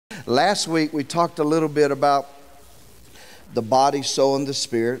Last week we talked a little bit about the body, soul, and the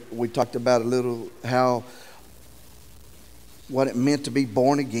spirit. We talked about a little what it meant to be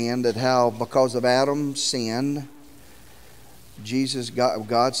born again, that how because of Adam's sin,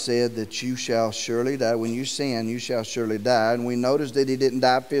 God said that you shall surely die. When you sin, you shall surely die. And we noticed that he didn't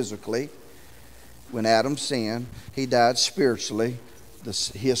die physically. When Adam sinned, he died spiritually.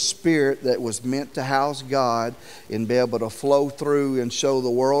 His spirit that was meant to house God and be able to flow through and show the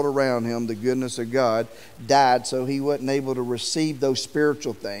world around him the goodness of God died, so he wasn't able to receive those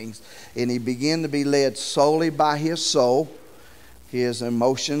spiritual things. And he began to be led solely by his soul, his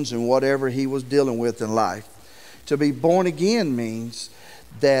emotions, and whatever he was dealing with in life. To be born again means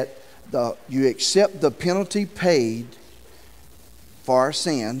that you accept the penalty paid for our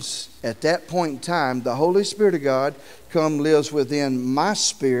sins. At that point in time, the Holy Spirit of God lives within my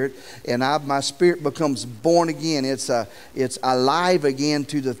spirit, and my spirit becomes born again. It's alive again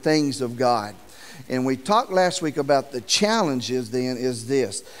to the things of God. And we talked last week about the challenges. Then is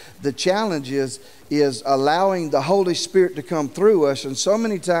this: the challenge is allowing the Holy Spirit to come through us. And so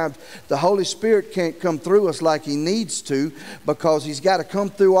many times the Holy Spirit can't come through us like he needs to, because he's got to come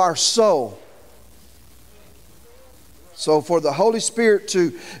through our soul. So for the Holy Spirit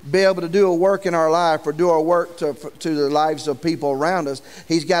to be able to do a work in our life, or do our work to the lives of people around us,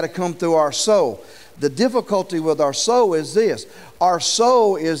 he's got to come through our soul. The difficulty with our soul is this: our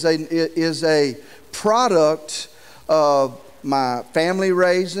soul is a product of my family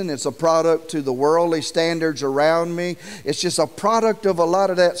raising. It's a product to the worldly standards around me. It's just a product of a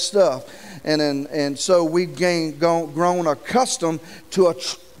lot of that stuff. And so we've grown accustomed to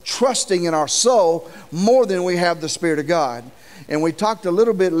trusting in our soul more than we have the Spirit of God. And we talked a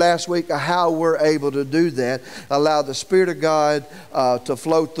little bit last week of how we're able to do that, allow the Spirit of God to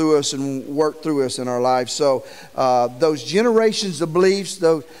flow through us and work through us in our lives. So those generations of beliefs,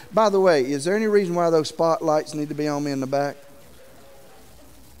 though. By the way, is there any reason why those spotlights need to be on me in the back?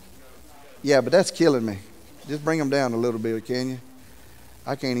 Yeah, but that's killing me. Just bring them down a little bit, can you?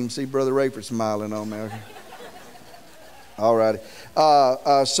 I can't even see Brother Rayford smiling on me. Okay. All righty.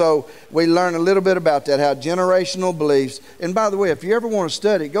 So we learn a little bit about that, how generational beliefs. And by the way, if you ever want to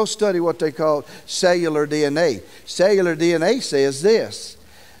study, go study what they call cellular DNA. Cellular DNA says this: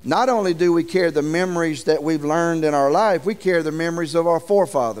 not only do we carry the memories that we've learned in our life, we carry the memories of our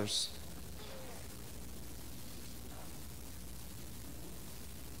forefathers.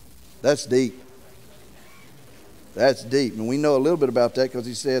 That's deep. That's deep. And we know a little bit about that because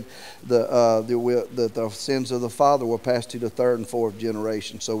he said the sins of the father will pass to the third and fourth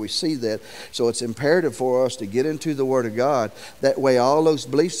generation. So we see that. So it's imperative for us to get into the Word of God. That way all those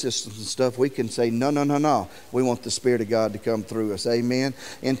belief systems and stuff, we can say, no. We want the Spirit of God to come through us. Amen.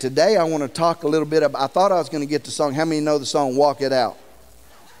 And today I want to talk a little bit about, I thought I was going to get the song. How many know the song Walk It Out?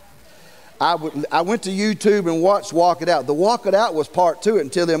 I went to YouTube and watched Walk It Out. The Walk It Out was part to it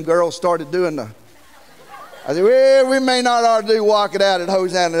until them girls started doing I said, well, we may not ought to do Walk It Out at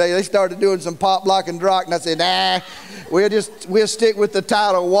Hosanna today. They started doing some pop, lock, and rock, and I said, nah, we'll stick with the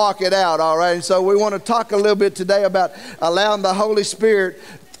title, Walk It Out, all right? And so we want to talk a little bit today about allowing the Holy Spirit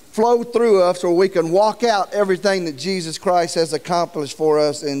flow through us so we can walk out everything that Jesus Christ has accomplished for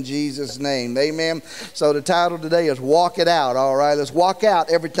us in Jesus' name. Amen. So the title today is Walk It Out. All right. Let's walk out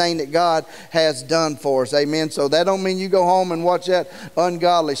everything that God has done for us. Amen. So that don't mean you go home and watch that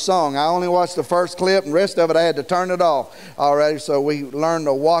ungodly song. I only watched the first clip, and the rest of it I had to turn it off. All right. So we learn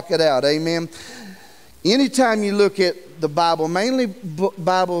to walk it out. Amen. Anytime you look at the Bible, mainly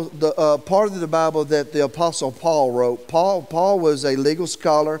Bible, the part of the Bible that the Apostle Paul wrote. Paul was a legal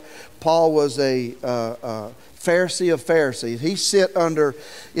scholar. Paul was a Pharisee of Pharisees. He sit under,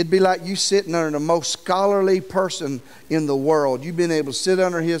 it'd be like you sitting under the most scholarly person in the world. You've been able to sit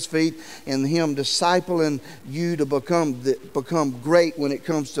under his feet and him discipling you to become great when it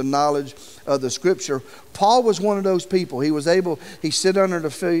comes to knowledge of the Scripture. Paul was one of those people. He sit under the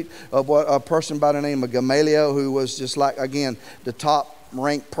feet of a person by the name of Gamaliel, who was just like, again, the top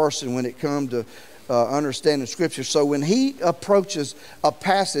ranked person when it comes to understanding Scripture. So when he approaches a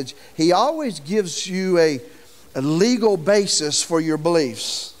passage, he always gives you a legal basis for your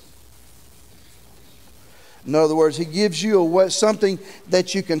beliefs. In other words, he gives you something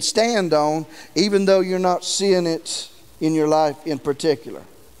that you can stand on, even though you're not seeing it in your life in particular.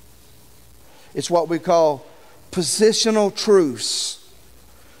 It's what we call positional truths.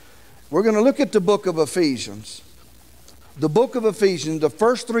 We're going to look at the book of Ephesians. The book of Ephesians, the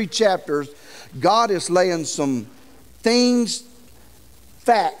first 3 chapters, God is laying some facts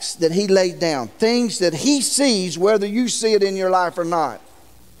that he laid down. Things that he sees whether you see it in your life or not.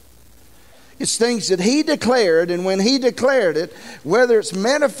 It's things that He declared, and when He declared it, whether it's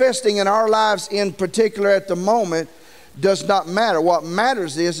manifesting in our lives in particular at the moment, does not matter. What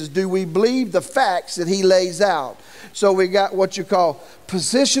matters is do we believe the facts that He lays out? So we got what you call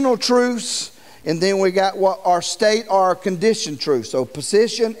positional truths, and then we got what our state or our condition truths. So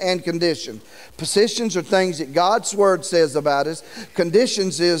position and condition. Positions are things that God's Word says about us.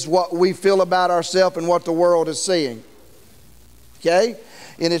 Conditions is what we feel about ourselves and what the world is seeing. Okay?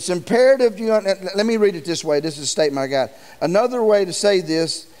 And it's imperative, let me read it this way. This is a statement I got. Another way to say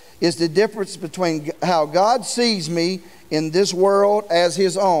this is the difference between how God sees me in this world as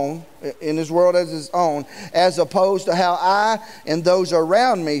His own, as opposed to how I and those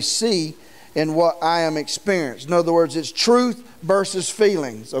around me see in what I am experiencing. In other words, it's truth versus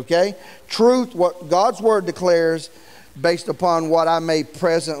feelings, okay? Truth, what God's Word declares, based upon what I may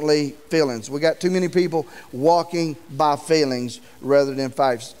presently feelings. We got too many people walking by feelings rather than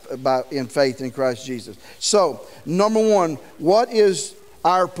in faith in Christ Jesus. So, number one, what is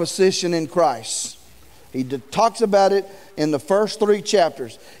our position in Christ? He talks about it in the first 3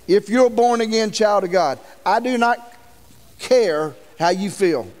 chapters. If you're a born again child of God, I do not care how you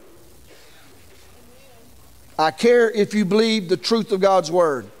feel. I care if you believe the truth of God's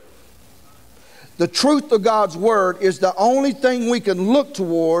Word. The truth of God's Word is the only thing we can look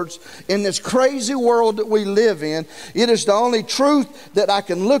towards in this crazy world that we live in. It is the only truth that I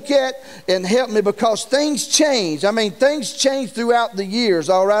can look at and help me, because things change. I mean, things change throughout the years,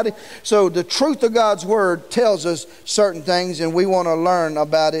 all righty? So the truth of God's Word tells us certain things, and we want to learn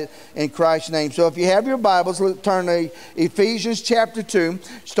about it in Christ's name. So if you have your Bibles, let's turn to Ephesians chapter 2,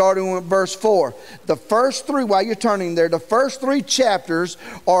 starting with verse 4. The first 3, while you're turning there, the first 3 chapters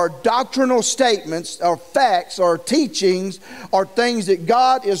are doctrinal statements, or facts, or teachings, or things that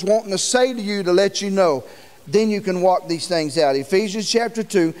God is wanting to say to you to let you know. Then you can walk these things out. Ephesians chapter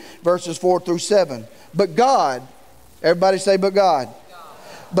 2, verses 4 through 7. But God, everybody say, but God.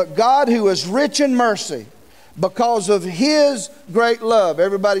 But God, who is rich in mercy, because of His great love.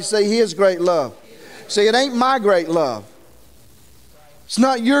 Everybody say His great love. See, it ain't my great love. It's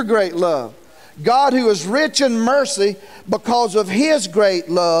not your great love. God, who is rich in mercy, because of His great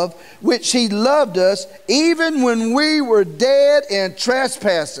love, which He loved us, even when we were dead in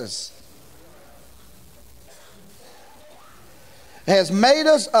trespasses, has made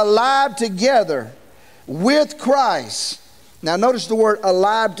us alive together with Christ. Now notice the word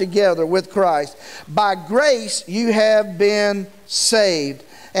alive together with Christ. By grace you have been saved,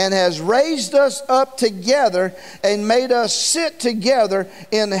 and has raised us up together and made us sit together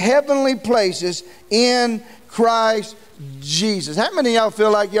in heavenly places in Christ Jesus. How many of y'all feel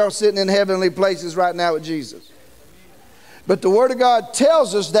like y'all sitting in heavenly places right now with Jesus? But the Word of God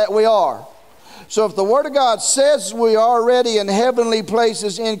tells us that we are. So if the Word of God says we are already in heavenly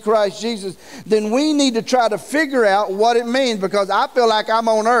places in Christ Jesus, then we need to try to figure out what it means, because I feel like I'm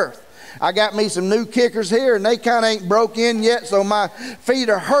on earth. I got me some new kickers here, and they kind of ain't broke in yet, so my feet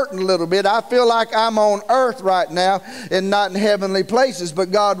are hurting a little bit. I feel like I'm on earth right now and not in heavenly places.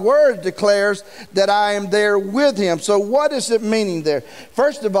 But God's Word declares that I am there with Him. So what is it meaning there?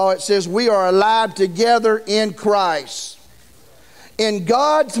 First of all, it says we are alive together in Christ. In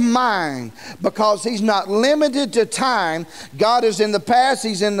God's mind, because He's not limited to time. God is in the past,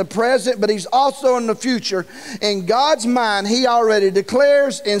 He's in the present, but He's also in the future. In God's mind, He already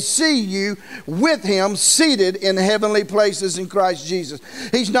declares and sees you with Him seated in heavenly places in Christ Jesus.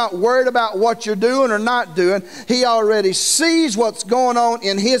 He's not worried about what you're doing or not doing. He already sees what's going on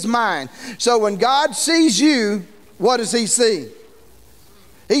in His mind. So when God sees you, what does He see?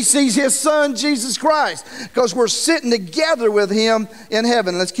 He sees His Son, Jesus Christ, because we're sitting together with Him in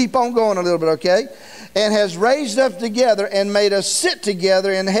heaven. Let's keep on going a little bit, okay? And has raised us together and made us sit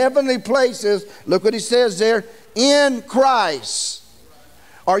together in heavenly places. Look what He says there, in Christ.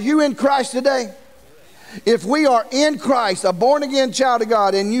 Are you in Christ today? If we are in Christ, a born-again child of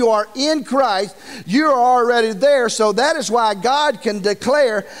God, and you are in Christ, you are already there. So that is why God can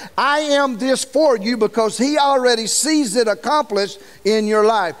declare, I am this for you, because He already sees it accomplished in your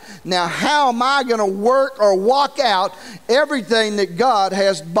life. Now, how am I going to work or walk out everything that God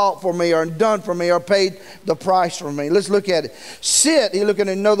has bought for me or done for me or paid the price for me? Let's look at it. Sit, He's looking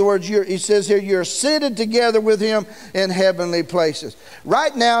at, in other words, He says here, you're seated together with Him in heavenly places.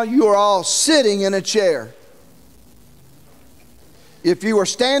 Right now, you are all sitting in a chair. If you were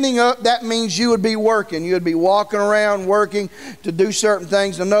standing up, that means you would be working. You would be walking around working to do certain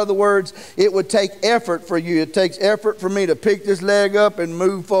things. In other words, it would take effort for you. It takes effort for me to pick this leg up and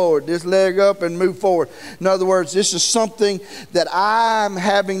move forward, this leg up and move forward. In other words, this is something that I'm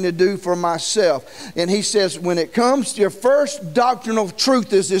having to do for myself. And he says, when it comes to your first doctrinal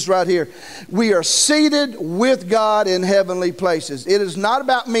truth is this right here. We are seated with God in heavenly places. It is not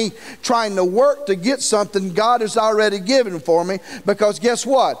about me trying to work to get something God has already given for me. Because guess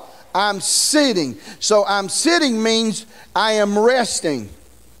what? I'm sitting. So I'm sitting means I am resting.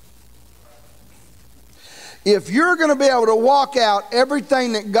 If you're going to be able to walk out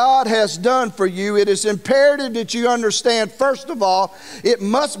everything that God has done for you, it is imperative that you understand, first of all, it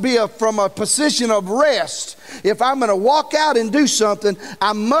must be from a position of rest. If I'm going to walk out and do something,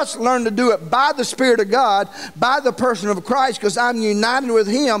 I must learn to do it by the Spirit of God, by the person of Christ, because I'm united with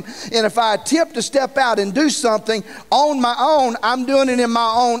Him. And if I attempt to step out and do something on my own, I'm doing it in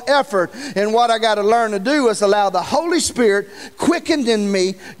my own effort. And what I got to learn to do is allow the Holy Spirit quickened in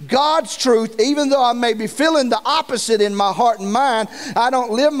me God's truth, even though I may be feeling the opposite in my heart and mind. I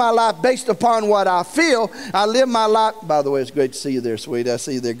don't live my life based upon what I feel. I live my life, by the way, it's great to see you there, sweetie. I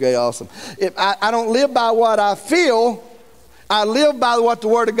see you there, great, awesome. If I don't live by what I feel, I live by what the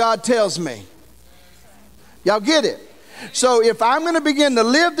Word of God tells me. Y'all get it? So if I'm going to begin to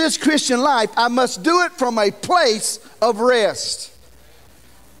live this Christian life, I must do it from a place of rest.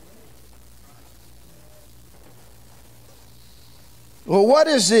 Well, what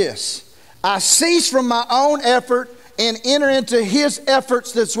is this? I cease from my own effort and enter into His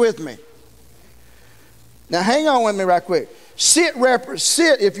efforts that's with me. Now hang on with me right quick. Sit,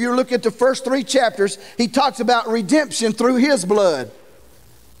 if you look at the first 3 chapters, he talks about redemption through His blood.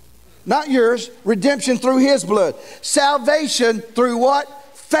 Not yours, redemption through His blood. Salvation through what?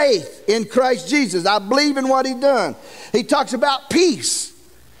 Faith in Christ Jesus. I believe in what He done. He talks about peace.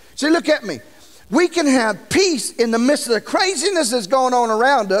 See, look at me. We can have peace in the midst of the craziness that's going on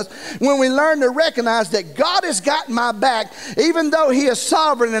around us when we learn to recognize that God has got my back. Even though He is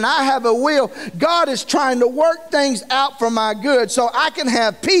sovereign and I have a will, God is trying to work things out for my good, so I can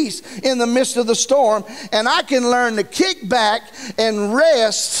have peace in the midst of the storm, and I can learn to kick back and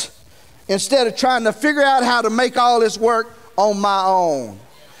rest instead of trying to figure out how to make all this work on my own.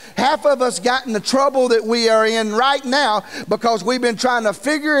 Half of us got in the trouble that we are in right now because we've been trying to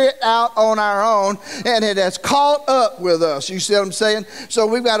figure it out on our own, and it has caught up with us. You see what I'm saying? So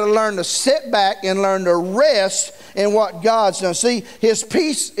we've got to learn to sit back and learn to rest in what God's done. See, His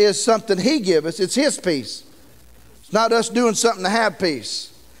peace is something He gives us. It's His peace. It's not us doing something to have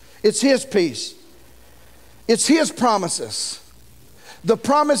peace. It's His peace. It's His promises. The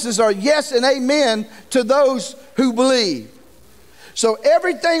promises are yes and amen to those who believe. So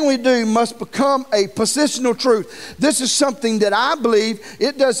everything we do must become a positional truth. This is something that I believe.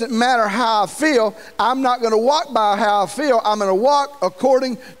 It doesn't matter how I feel. I'm not going to walk by how I feel. I'm going to walk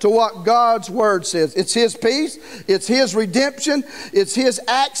according to what God's Word says. It's His peace. It's His redemption. It's His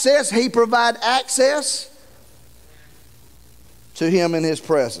access. He provides access to Him in His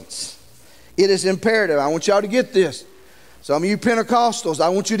presence. It is imperative. I want y'all to get this. Some of you Pentecostals, I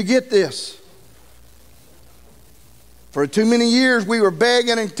want you to get this. For too many years we were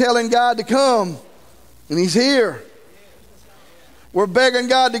begging and telling God to come, and He's here. We're begging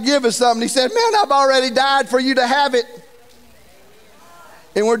God to give us something. He said, man, I've already died for you to have it.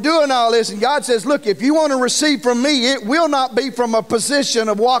 And we're doing all this, and God says, look, if you want to receive from me, it will not be from a position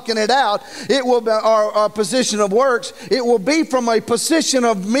of walking it out. It will be a position of works. It will be from a position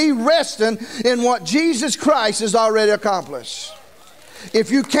of me resting in what Jesus Christ has already accomplished. If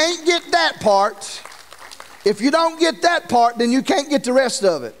you can't get that part, if you don't get that part, then you can't get the rest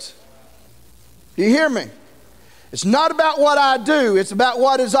of it. Do you hear me? It's not about what I do. It's about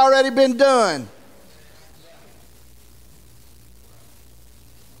what has already been done.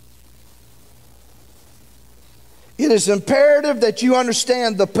 It is imperative that you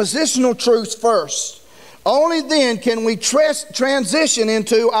understand the positional truths first. Only then can we transition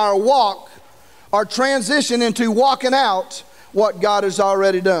into our walk, or transition into walking out what God has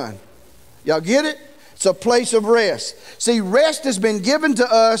already done. Y'all get it? It's a place of rest. See, rest has been given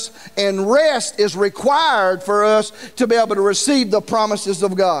to us, and rest is required for us to be able to receive the promises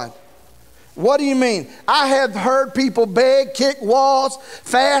of God. What do you mean? I have heard people beg, kick walls,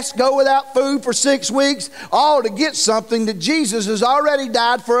 fast, go without food for 6 weeks, all to get something that Jesus has already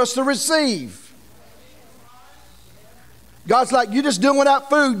died for us to receive. God's like, you just doing without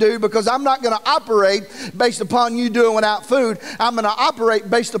food, dude, because I'm not going to operate based upon you doing without food. I'm going to operate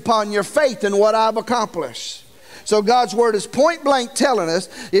based upon your faith in what I've accomplished. So God's Word is point blank telling us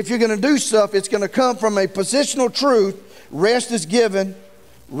if you're going to do stuff, it's going to come from a positional truth Rest is given.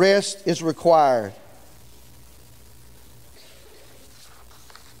 Rest is required.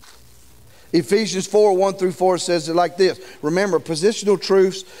 Ephesians 4, 1 through 4 says it like this. Remember, positional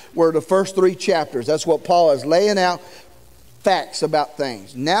truths were the first 3 chapters. That's what Paul is laying out facts about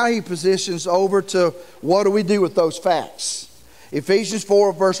things. Now he positions over to what do we do with those facts. Ephesians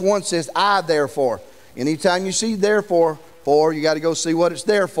 4 verse 1 says, I therefore. Anytime you see therefore, you got to go see what it's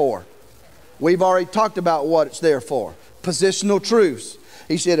there for. We've already talked about what it's there for. Positional truths.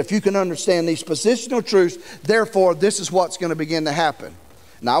 He said, if you can understand these positional truths, therefore this is what's going to begin to happen.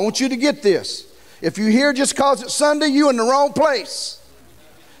 Now I want you to get this. If you're here just because it's Sunday, you're in the wrong place.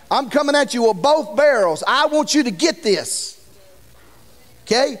 I'm coming at you with both barrels. I want you to get this.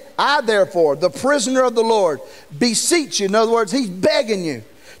 Okay? I therefore, the prisoner of the Lord, beseech you. In other words, he's begging you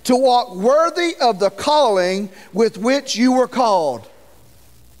to walk worthy of the calling with which you were called.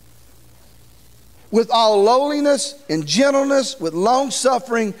 With all lowliness and gentleness, with long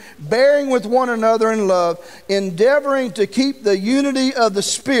suffering, bearing with one another in love, endeavoring to keep the unity of the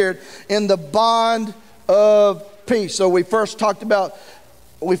Spirit in the bond of peace. So we first talked about,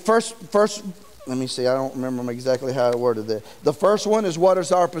 let me see, I don't remember exactly how I worded that. The first one is what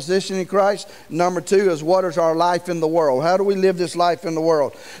is our position in Christ. Number 2 is what is our life in the world. How do we live this life in the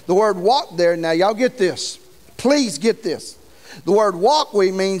world? The word walk there, now y'all get this. Please get this. The word walk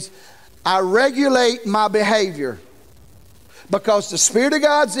means I regulate my behavior. Because the Spirit of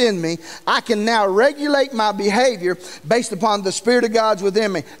God's in me, I can now regulate my behavior based upon the Spirit of God's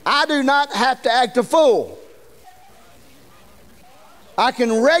within me. I do not have to act a fool. I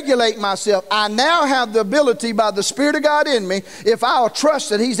can regulate myself. I now have the ability by the Spirit of God in me, if I'll trust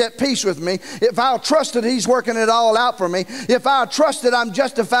that He's at peace with me, if I'll trust that He's working it all out for me, if I'll trust that I'm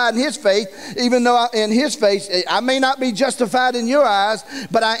justified in His faith, even though in His face, I may not be justified in your eyes,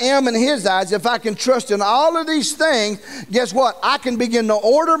 but I am in His eyes. If I can trust in all of these things, guess what? I can begin to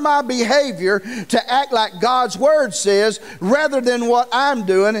order my behavior to act like God's Word says, rather than what I'm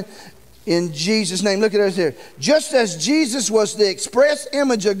doing. In Jesus' name. Look at us here. Just as Jesus was the express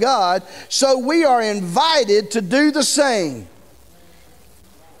image of God, so we are invited to do the same.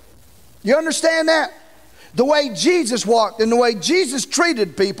 You understand that? The way Jesus walked and the way Jesus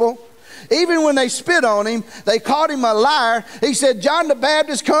treated people, even when they spit on Him, they called Him a liar. He said, John the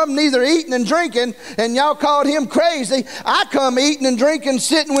Baptist come neither eating and drinking, and y'all called him crazy. I come eating and drinking,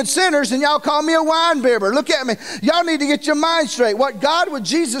 sitting with sinners, and y'all call me a wine bibber. Look at me. Y'all need to get your mind straight. What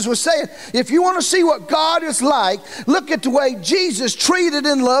Jesus was saying, if you want to see what God is like, look at the way Jesus treated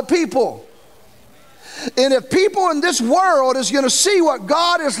and loved people. And if people in this world is going to see what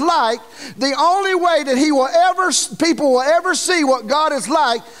God is like, the only way that people will ever see what God is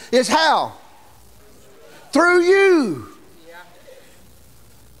like is how? Through you.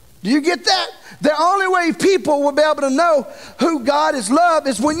 Do you get that? The only way people will be able to know who God is loved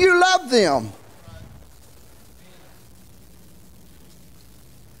is when you love them.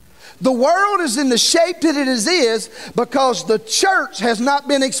 The world is in the shape that it is because the church has not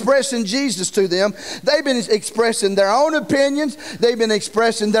been expressing Jesus to them. They've been expressing their own opinions. They've been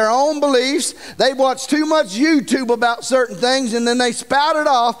expressing their own beliefs. They've watched too much YouTube about certain things, and then they spout it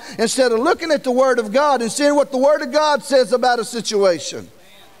off instead of looking at the Word of God and seeing what the Word of God says about a situation.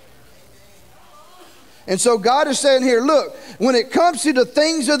 And so God is saying here, look, when it comes to the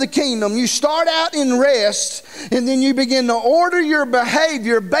things of the kingdom, you start out in rest, and then you begin to order your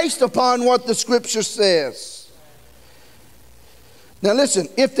behavior based upon what the Scripture says. Now listen,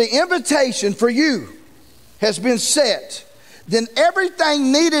 if the invitation for you has been set, then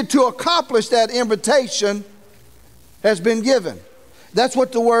everything needed to accomplish that invitation has been given. That's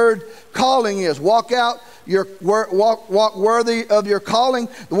what the word calling is. Walk worthy of your calling.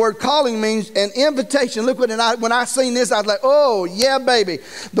 The word calling means an invitation. Look when I seen this, I was like, oh yeah, baby.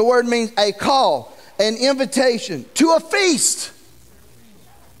 The word means a call, an invitation to a feast.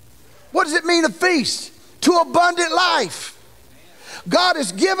 What does it mean, a feast? To abundant life. God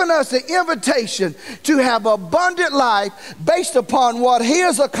has given us an invitation to have abundant life based upon what He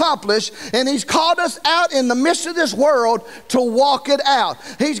has accomplished, and He's called us out in the midst of this world to walk it out.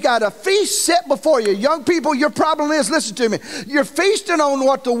 He's got a feast set before you. Young people, your problem is, listen to me, you're feasting on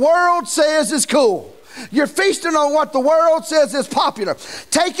what the world says is cool. You're feasting on what the world says is popular.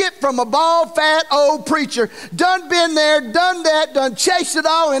 Take it from a bald, fat, old preacher. Done been there, done that, done chased it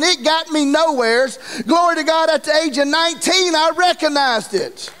all, and it got me nowheres. Glory to God, at the age of 19, I recognized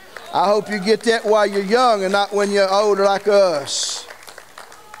it. I hope you get that while you're young and not when you're older like us.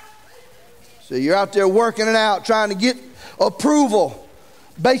 So you're out there working it out, trying to get approval.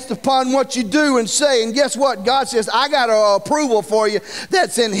 based upon what you do and say. And guess what? God says, I got an approval for you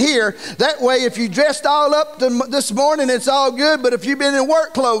that's in here. That way, if you dressed all up this morning, it's all good. But if you've been in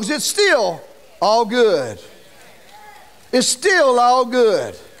work clothes, it's still all good. It's still all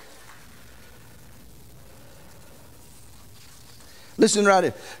good. Listen right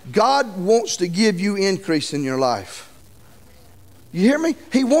here. God wants to give you increase in your life. You hear me?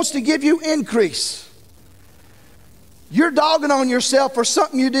 He wants to give you increase. You're dogging on yourself for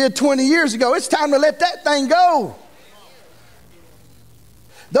something you did 20 years ago. It's time to let that thing go.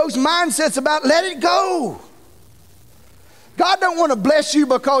 Those mindsets about let it go. God don't want to bless you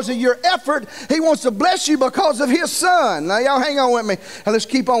because of your effort. He wants to bless you because of His Son. Now y'all hang on with me. Now let's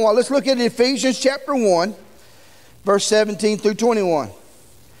keep on. Let's look at Ephesians chapter 1, verse 17 through 21.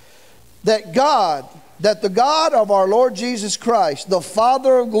 That the God of our Lord Jesus Christ, the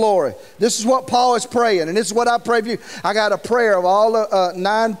Father of glory. This is what Paul is praying, and this is what I pray for you. I got a prayer of all the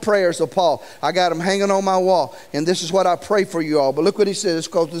 9 prayers of Paul. I got them hanging on my wall, and this is what I pray for you all. But look what he says,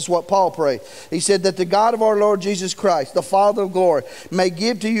 because this is what Paul prayed. He said that the God of our Lord Jesus Christ, the Father of glory, may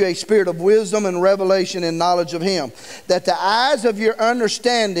give to you a spirit of wisdom and revelation and knowledge of Him, that the eyes of your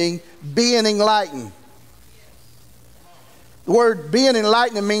understanding being enlightened. The word being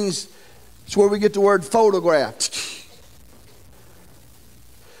enlightened means it's where we get the word photographed.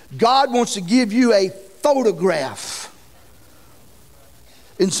 God wants to give you a photograph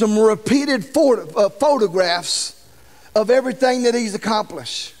and some repeated photographs of everything that He's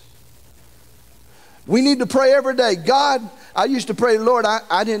accomplished. We need to pray every day. God, I used to pray, Lord,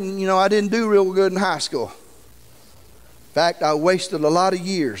 I didn't do real good in high school. In fact, I wasted a lot of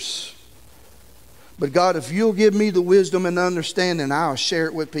years. But God, if you'll give me the wisdom and understanding, I'll share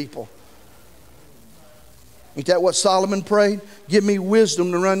it with people. Ain't that what Solomon prayed? Give me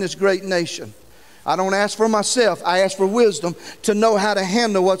wisdom to run this great nation. I don't ask for myself. I ask for wisdom to know how to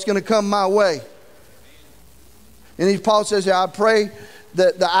handle what's going to come my way. And Paul says, I pray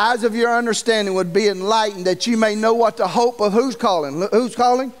that the eyes of your understanding would be enlightened, that you may know what the hope of who's calling. Who's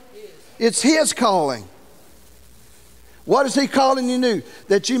calling? It's His calling. What is He calling you to?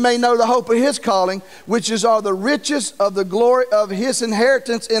 That you may know the hope of His calling, which are the riches of the glory of His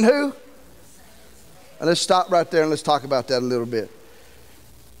inheritance in who? And let's stop right there and let's talk about that a little bit.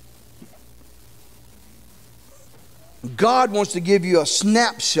 God wants to give you a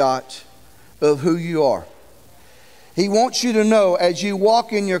snapshot of who you are. He wants you to know as you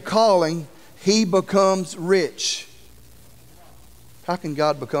walk in your calling, He becomes rich. How can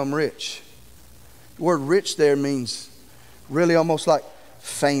God become rich? The word rich there means really almost like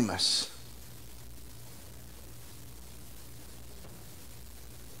famous.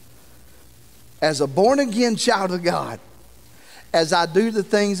 As a born-again child of God, as I do the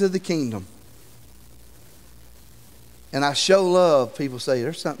things of the kingdom, and I show love, people say,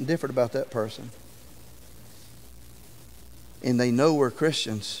 there's something different about that person. And they know we're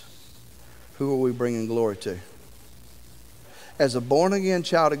Christians. Who are we bringing glory to? As a born-again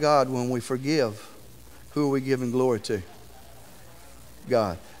child of God, when we forgive, who are we giving glory to?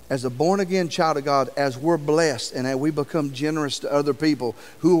 God. As a born-again child of God, as we're blessed and as we become generous to other people,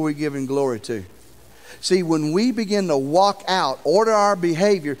 who are we giving glory to? See, when we begin to walk out, order our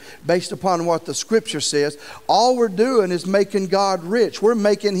behavior based upon what the Scripture says, all we're doing is making God rich. We're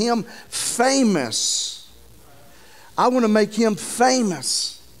making Him famous. I want to make Him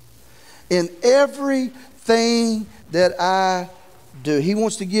famous in everything that I do. He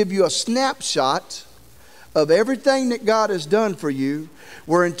wants to give you a snapshot of everything that God has done for you,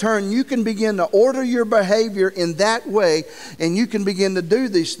 where in turn you can begin to order your behavior in that way, and you can begin to do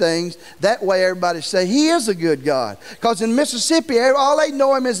these things. That way everybody say, He is a good God. Because in Mississippi, all they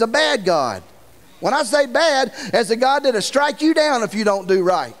know Him as a bad God. When I say bad, as a God that'll strike you down if you don't do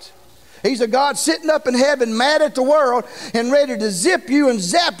right. He's a God sitting up in heaven mad at the world and ready to zip you and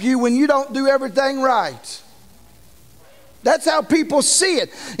zap you when you don't do everything right. That's how people see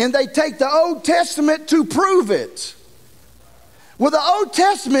it. And they take the Old Testament to prove it. Well, the Old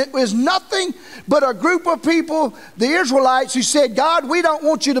Testament is nothing but a group of people, the Israelites, who said, God, we don't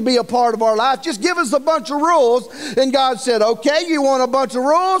want you to be a part of our life. Just give us a bunch of rules. And God said, okay, you want a bunch of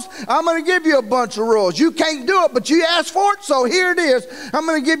rules? I'm going to give you a bunch of rules. You can't do it, but you asked for it, so here it is. I'm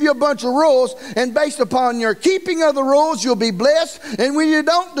going to give you a bunch of rules. And based upon your keeping of the rules, you'll be blessed. And when you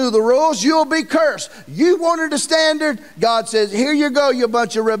don't do the rules, you'll be cursed. You wanted a standard. God says, here you go, you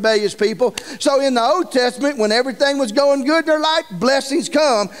bunch of rebellious people. So in the Old Testament, when everything was going good in their life, blessings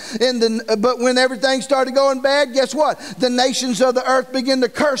come. But when everything started going bad, guess what? The nations of the earth begin to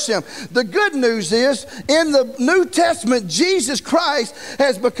curse Him. The good news is, in the New Testament, Jesus Christ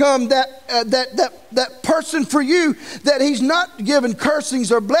has become that that person for you, that he's not giving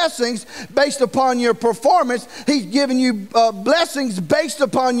cursings or blessings based upon your performance. He's giving you blessings based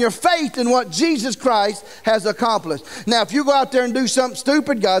upon your faith in what Jesus Christ has accomplished. Now, if you go out there and do something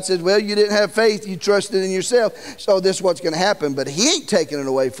stupid, God says, well, you didn't have faith, you trusted in yourself, so this is what's going to happen. But he ain't taking it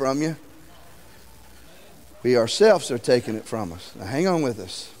away from you. We ourselves are taking it from us. Now, hang on with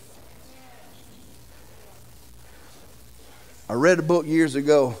us. I read a book years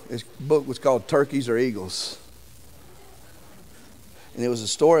ago. This book was called Turkeys or Eagles. And it was a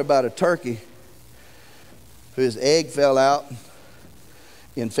story about a turkey whose egg fell out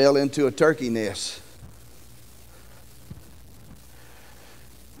and fell into a turkey nest.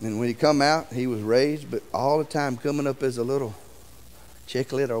 And when he come out, he was raised, but all the time coming up as a little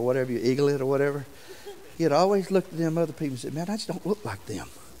chicklet or whatever, eaglet or whatever, he had always looked at them other people and said, man, I just don't look like them.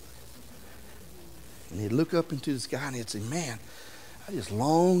 And he'd look up into the sky and he'd say, man, I just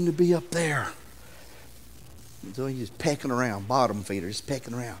long to be up there. And so he's just pecking around, bottom feeder, just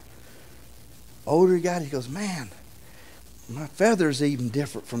pecking around. Older he got, he goes, man, my feathers even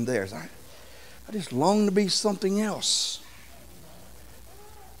different from theirs. I just long to be something else.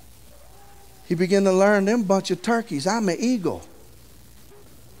 He began to learn them bunch of turkeys. I'm an eagle.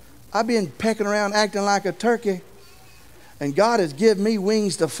 I've been pecking around acting like a turkey. And God has given me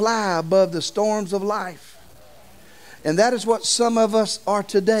wings to fly above the storms of life. And that is what some of us are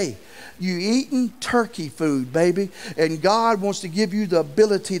today. You eating turkey food, baby. And God wants to give you the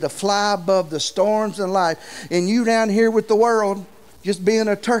ability to fly above the storms of life. And you down here with the world just being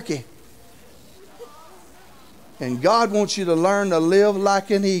a turkey. And God wants you to learn to live like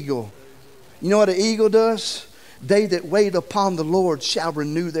an eagle. You know what an eagle does? They that wait upon the Lord shall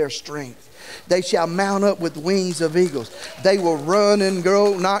renew their strength. They shall mount up with wings of eagles. They will run and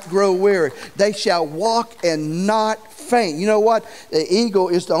not grow weary. They shall walk and not faint. You know what? The eagle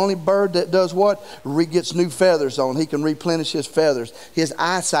is the only bird that does what? Gets new feathers on. He can replenish his feathers. His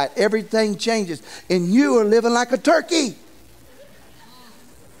eyesight, everything changes. And you are living like a turkey.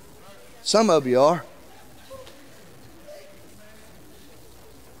 Some of you are.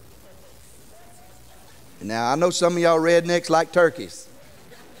 Now, I know some of y'all rednecks like turkeys.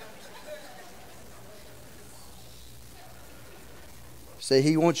 See,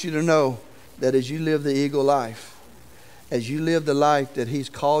 he wants you to know that as you live the eagle life, as you live the life that he's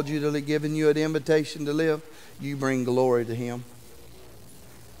called you to, given you an invitation to live, you bring glory to him.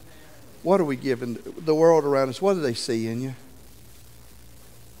 What are we giving the world around us? What do they see in you?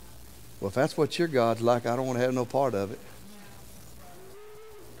 Well, if that's what your God's like, I don't want to have no part of it.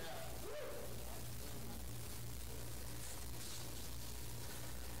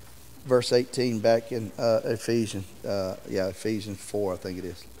 Verse 18 back in Ephesians 4, I think it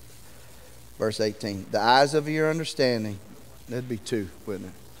is. Verse 18. The eyes of your understanding, that'd be 2, wouldn't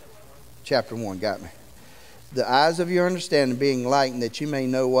it? Chapter 1, got me. The eyes of your understanding being lightened, that you may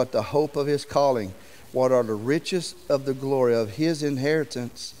know what the hope of his calling, what are the riches of the glory of his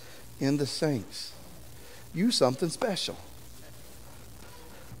inheritance in the saints. You something special.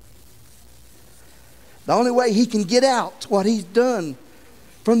 The only way he can get out what he's done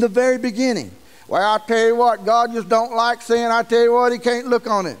from the very beginning. Well, I tell you what, God just don't like sin. I tell you what, he can't look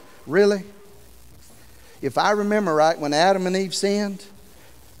on it. Really? If I remember right, when Adam and Eve sinned,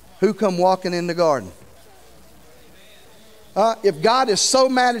 who come walking in the garden? If God is so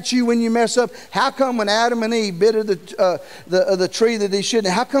mad at you when you mess up, how come when Adam and Eve bit of the tree that they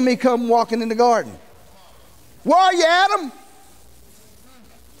shouldn't, how come he come walking in the garden? Where are you, Adam?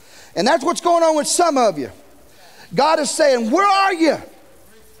 And that's what's going on with some of you. God is saying, where are you?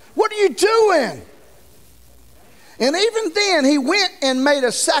 What are you doing? And even then, he went and made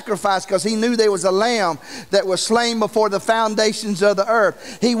a sacrifice because he knew there was a lamb that was slain before the foundations of the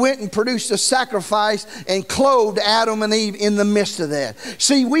earth. He went and produced a sacrifice and clothed Adam and Eve in the midst of that.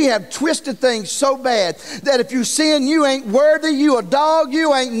 See, we have twisted things so bad that if you sin, you ain't worthy, you a dog,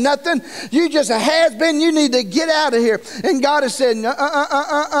 you ain't nothing, you just a has-been, you need to get out of here. And God has said,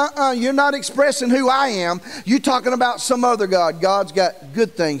 you're not expressing who I am. You're talking about some other God. God's got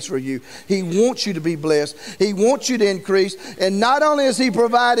good things for you. He wants you to be blessed. He wants you to increase. And not only has he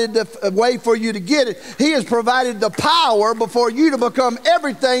provided the way for you to get it, he has provided the power before you to become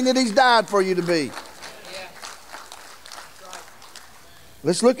everything that he's died for you to be.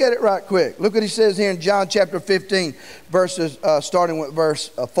 Let's look at it right quick. Look what he says here in John chapter 15, starting with verse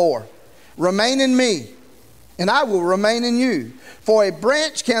 4. Remain in me, and I will remain in you. For a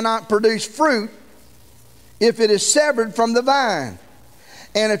branch cannot produce fruit if it is severed from the vine.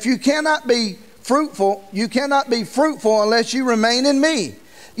 And if you cannot be fruitful, you cannot be fruitful unless you remain in me.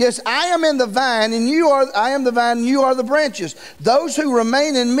 Yes, I am in the vine, and I am the vine, and you are the branches. Those who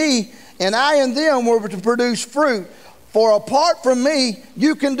remain in me, and I in them were to produce fruit. For apart from me,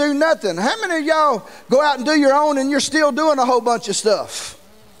 you can do nothing. How many of y'all go out and do your own and you're still doing a whole bunch of stuff?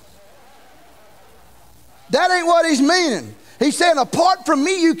 That ain't what he's meaning. He's saying, apart from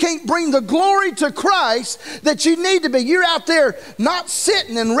me, you can't bring the glory to Christ that you need to be. You're out there not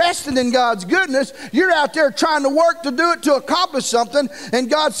sitting and resting in God's goodness. You're out there trying to work to do it, to accomplish something. And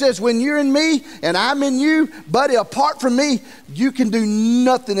God says, when you're in me and I'm in you, buddy, apart from me, you can do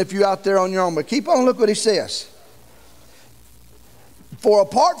nothing if you're out there on your own. But keep on, look what he says. For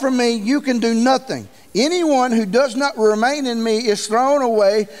apart from me, you can do nothing. Anyone who does not remain in me is thrown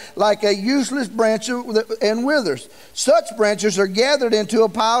away like a useless branch and withers. Such branches are gathered into a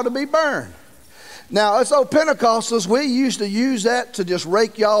pile to be burned. Now, us old Pentecostals, we used to use that to just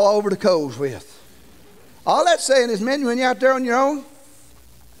rake y'all over the coals with. All that's saying is, men, when you're out there on your own,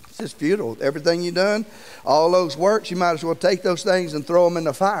 it's just futile. Everything you've done, all those works, you might as well take those things and throw them in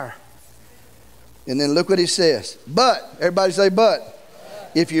the fire. And then look what he says. But, everybody say but.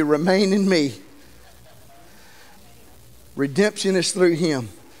 If you remain in me. Redemption is through him.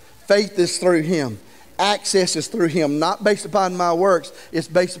 Faith is through him. Access is through him. Not based upon my works. It's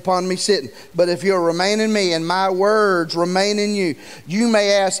based upon me sitting. But if you'll remain in me and my words remain in you, you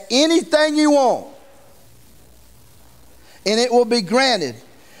may ask anything you want, and it will be granted.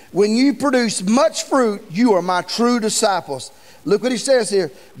 When you produce much fruit, you are my true disciples. Look what he says here.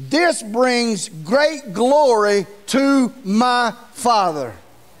 This brings great glory to my Father.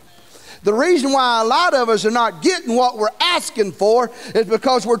 The reason why a lot of us are not getting what we're asking for is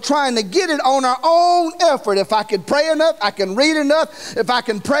because we're trying to get it on our own effort. If I can pray enough, I can read enough, if I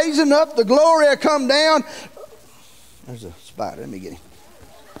can praise enough, the glory will come down. There's a spider. Let me get him.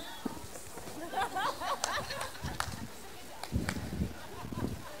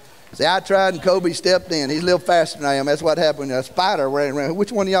 See, I tried and Kobe stepped in. He's a little faster than I am. That's what happened. A spider ran around.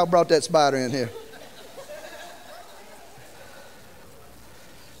 Which one of y'all brought that spider in here?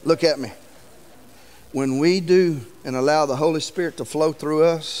 Look at me. When we do and allow the Holy Spirit to flow through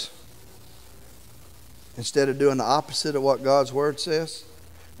us, instead of doing the opposite of what God's Word says,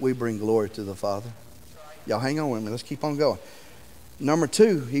 we bring glory to the Father. Y'all hang on with me. Let's keep on going. Number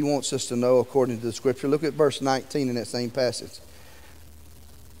 2, he wants us to know according to the Scripture. Look at verse 19 in that same passage.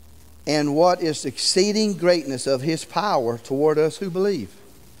 And what is the exceeding greatness of his power toward us who believe?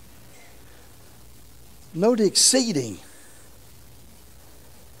 Note the exceeding.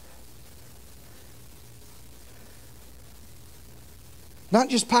 Not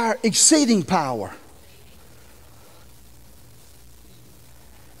just power, exceeding power.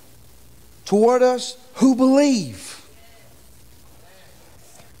 Toward us who believe.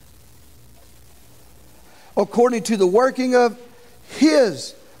 According to the working of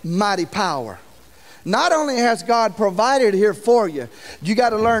his mighty power. Not only has God provided here for you, you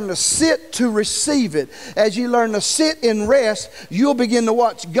got to learn to sit to receive it. As you learn to sit and rest, you'll begin to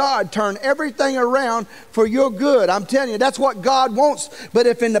watch God turn everything around for your good. I'm telling you, that's what God wants. But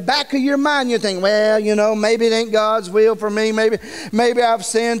if in the back of your mind you think, well, you know, maybe it ain't God's will for me. Maybe I've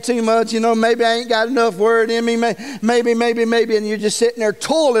sinned too much. You know, maybe I ain't got enough word in me. Maybe. And you're just sitting there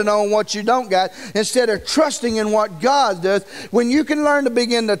toiling on what you don't got instead of trusting in what God does. When you can learn to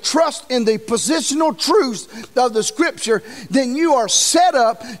begin to trust in the positional truths of the Scripture, then you are set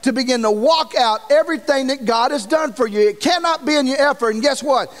up to begin to walk out everything that God has done for you. It cannot be in your effort. And guess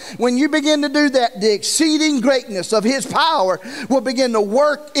what? When you begin to do that, the exceeding greatness of his power will begin to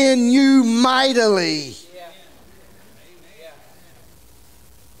work in you mightily.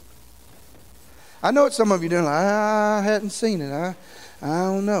 I know what some of you are doing. I hadn't seen it. I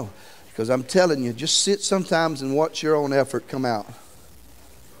don't know. Because I'm telling you, just sit sometimes and watch your own effort come out.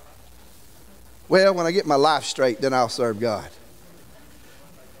 Well, when I get my life straight, then I'll serve God.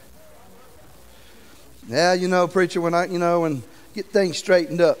 Yeah, you know, preacher, when I get things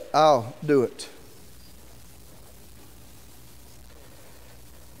straightened up, I'll do it.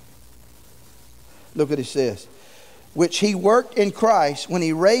 Look what he says. Which he worked in Christ when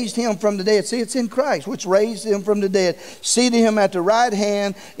he raised him from the dead. See, it's in Christ, which raised him from the dead, seated him at the right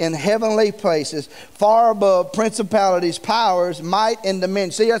hand in heavenly places, far above principalities, powers, might, and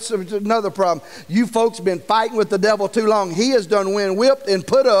dominion. See, that's another problem. You folks been fighting with the devil too long. He has done when whipped and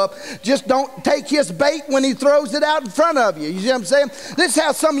put up. Just don't take his bait when he throws it out in front of you. You see what I'm saying? This is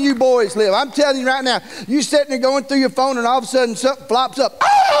how some of you boys live. I'm telling you right now, you sitting there going through your phone and all of a sudden something flops up.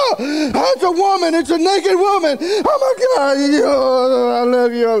 Oh, it's a woman. It's a naked woman. Oh my God, I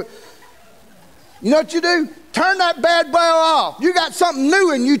love you. You know what you do? Turn that bad boy off. You got something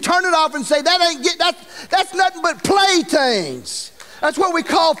new and you turn it off and say, that's nothing but playthings. That's what we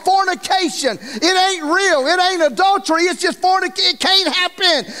call fornication. It ain't real. It ain't adultery. It's just fornication. It can't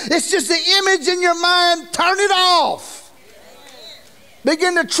happen. It's just the image in your mind. Turn it off.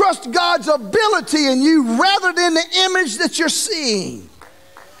 Begin to trust God's ability in you rather than the image that you're seeing.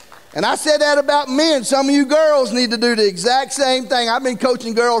 And I said that about men. Some of you girls need to do the exact same thing. I've been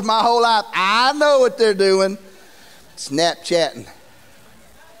coaching girls my whole life. I know what they're doing. Snapchatting.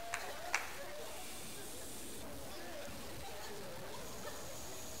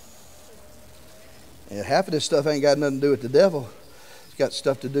 And half of this stuff ain't got nothing to do with the devil. It's got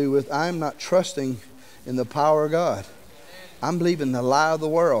stuff to do with I'm not trusting in the power of God. I'm believing the lie of the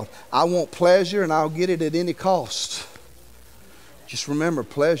world. I want pleasure and I'll get it at any cost. Just remember,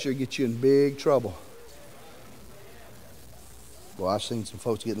 pleasure gets you in big trouble. Well, I've seen some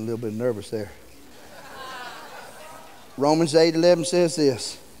folks getting a little bit nervous there. Romans 8:11 says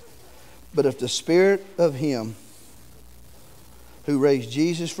this, but if the spirit of him who raised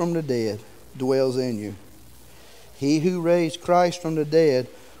Jesus from the dead dwells in you, he who raised Christ from the dead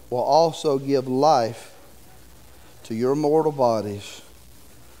will also give life to your mortal bodies,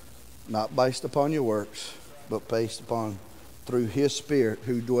 not based upon your works, but based upon through his spirit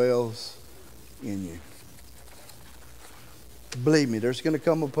who dwells in you. Believe me, there's going to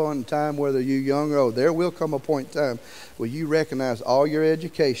come a point in time, whether you're young or old, there will come a point in time where you recognize all your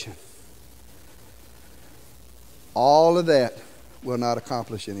education, all of that will not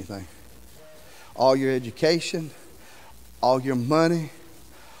accomplish anything. All your education, all your money,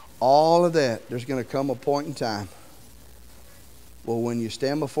 all of that, there's going to come a point in time. Well, when you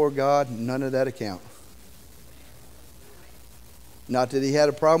stand before God, none of that account. Not that he had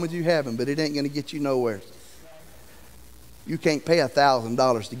a problem with you having, but it ain't going to get you nowhere. You can't pay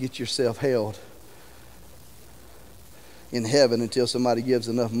 $1,000 to get yourself held in heaven until somebody gives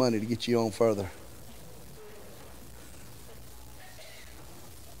enough money to get you on further.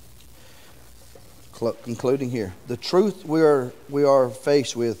 Concluding here, the truth we are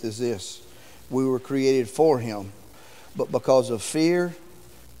faced with is this: we were created for him, but because of fear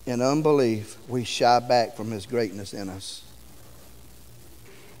and unbelief, we shy back from his greatness in us.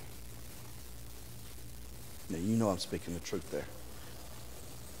 Now, you know I'm speaking the truth there.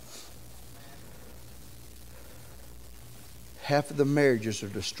 Half of the marriages are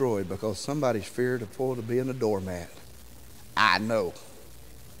destroyed because somebody's fearful of being a doormat. I know.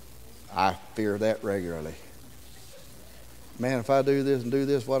 I fear that regularly. Man, if I do this and do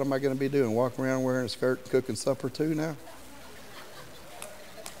this, what am I going to be doing? Walking around wearing a skirt and cooking supper too now?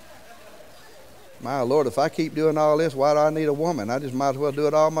 My Lord, if I keep doing all this, why do I need a woman? I just might as well do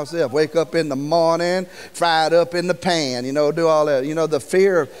it all myself. Wake up in the morning, fry it up in the pan, do all that. The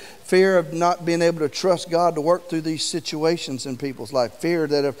fear of not being able to trust God to work through these situations in people's life. Fear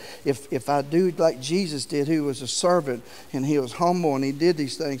that if I do like Jesus did, who was a servant and he was humble and he did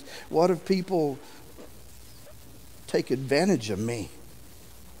these things, what if people take advantage of me?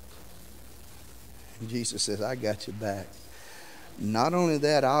 And Jesus says, I got you back. Not only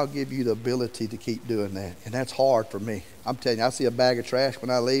that, I'll give you the ability to keep doing that. And that's hard for me. I'm telling you, I see a bag of trash when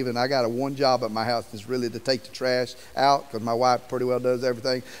I leave, and I got one job at my house is really to take the trash out, because my wife pretty well does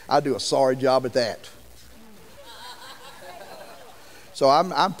everything. I do a sorry job at that. So half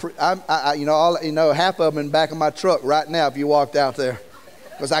of them in the back of my truck right now if you walked out there,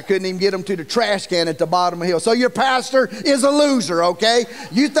 because I couldn't even get them to the trash can at the bottom of the hill. So your pastor is a loser, okay?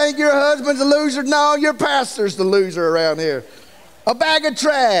 You think your husband's a loser? No, your pastor's the loser around here. A bag of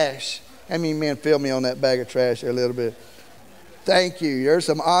trash. How many men feel me on that bag of trash there a little bit? Thank you. There's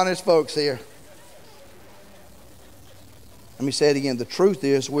some honest folks here. Let me say it again. The truth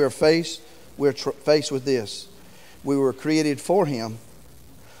is we're faced with this. We were created for him,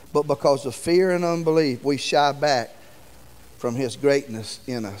 but because of fear and unbelief, we shy back from his greatness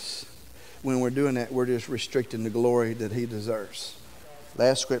in us. When we're doing that, we're just restricting the glory that he deserves.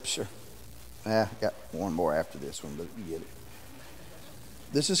 Last scripture. I got one more after this one, but you get it.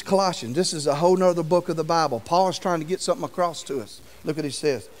 This is Colossians. This is a whole nother book of the Bible. Paul is trying to get something across to us. Look what he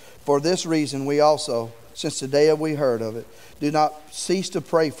says. For this reason we also, since the day we heard of it, do not cease to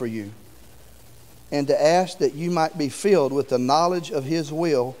pray for you and to ask that you might be filled with the knowledge of his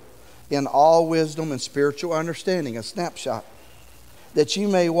will in all wisdom and spiritual understanding. A snapshot. That you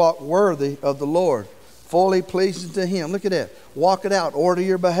may walk worthy of the Lord, fully pleasing to him. Look at that. Walk it out. Order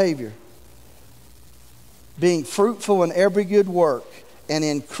your behavior. Being fruitful in every good work and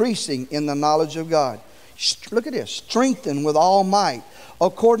increasing in the knowledge of God. Look at this. Strengthened with all might,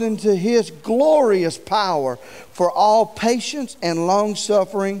 according to his glorious power, for all patience and long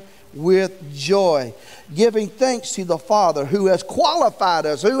suffering with joy, giving thanks to the Father who has qualified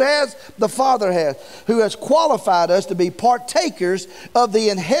us, who has qualified us to be partakers of the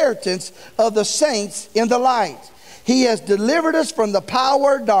inheritance of the saints in the light. He has delivered us from the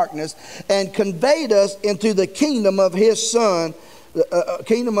power of darkness and conveyed us into the kingdom of His Son,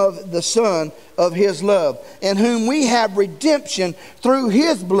 kingdom of the Son of His love, in whom we have redemption through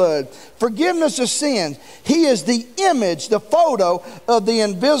His blood, forgiveness of sins. He is the image, the photo of the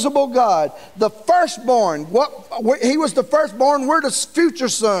invisible God, the firstborn. He was the firstborn. We're the future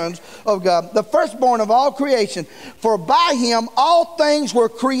sons of God, the firstborn of all creation. For by Him all things were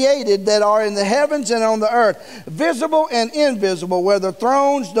created that are in the heavens and on the earth, visible and invisible, whether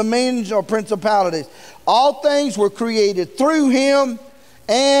thrones, dominions, or principalities. All things were created through Him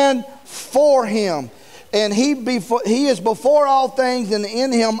and for Him. And He is before all things, and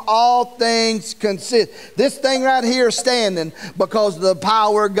in Him all things consist. This thing right here is standing because of the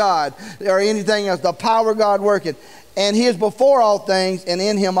power of God, or anything else, the power of God working. And He is before all things, and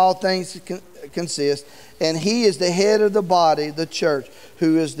in Him all things consist. And He is the head of the body, the church,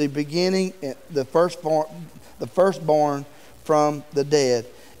 who is the beginning, the firstborn from the dead,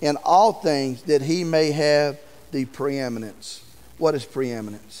 in all things, that He may have the preeminence. What is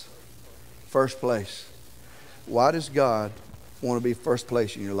preeminence? First place. Why does God want to be first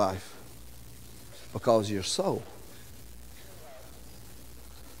place in your life? Because your soul.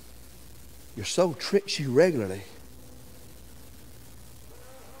 Your soul tricks you regularly.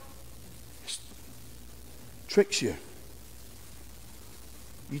 Tricks you.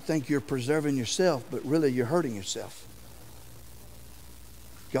 You think you're preserving yourself, but really you're hurting yourself.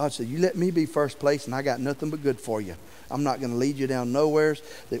 God said, you let me be first place and I got nothing but good for you. I'm not going to lead you down nowheres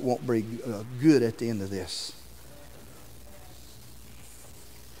that won't bring good at the end of this.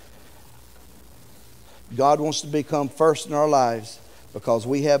 God wants to become first in our lives because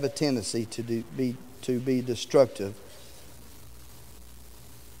we have a tendency to be destructive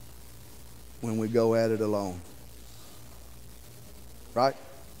when we go at it alone. Right?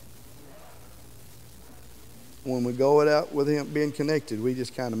 When we go it out with Him being connected, we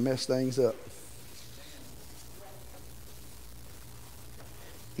just kind of mess things up.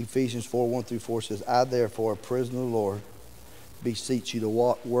 Ephesians 4:1-4 says, I therefore, a prisoner of the Lord, beseech you to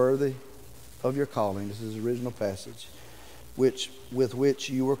walk worthy of your calling. This is the original passage. With which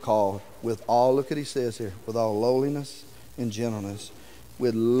you were called, with all, look what he says here, with all lowliness and gentleness,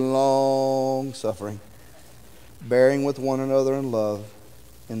 with long suffering, bearing with one another in love,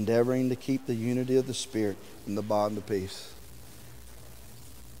 endeavoring to keep the unity of the Spirit in the bond of peace.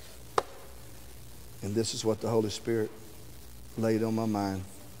 And this is what the Holy Spirit laid on my mind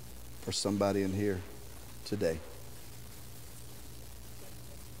for somebody in here today.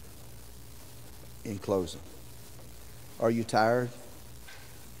 In closing, are you tired?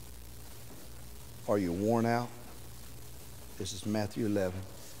 Are you worn out? This is Matthew 11.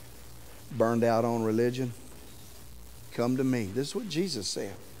 Burned out on religion? Come to me. This is what Jesus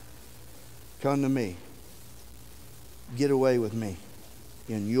said. Come to me. Get away with me,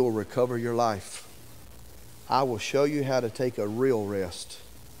 and you'll recover your life. I will show you how to take a real rest.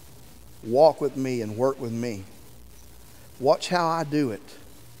 Walk with me and work with me. Watch how I do it.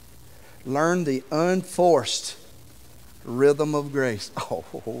 Learn the unforced rhythm of grace. Oh,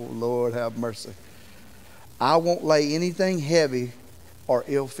 Lord, have mercy. I won't lay anything heavy or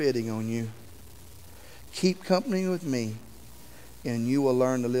ill-fitting on you. Keep company with me, and you will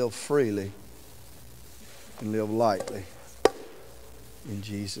learn to live freely and live lightly. In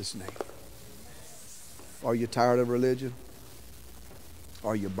Jesus' name. Are you tired of religion?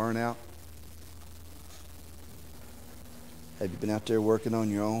 Are you burnt out? Have you been out there working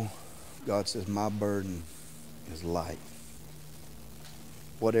on your own? God says, my burden is light.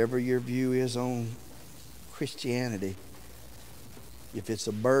 Whatever your view is on Christianity, if it's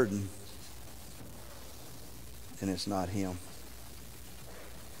a burden, then it's not Him.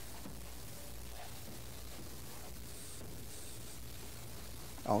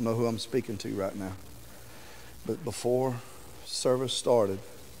 I don't know who I'm speaking to right now, but before service started,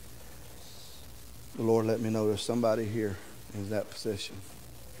 the Lord let me know there's somebody here in that position.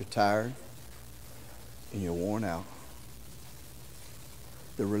 You're tired and you're worn out.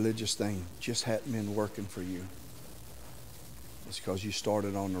 The religious thing just hadn't been working for you. It's because you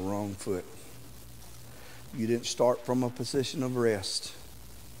started on the wrong foot. You didn't start from a position of rest.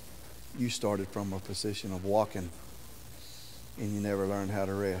 You started from a position of walking, and you never learned how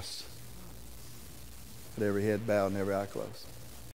to rest. With every head bowed and every eye closed.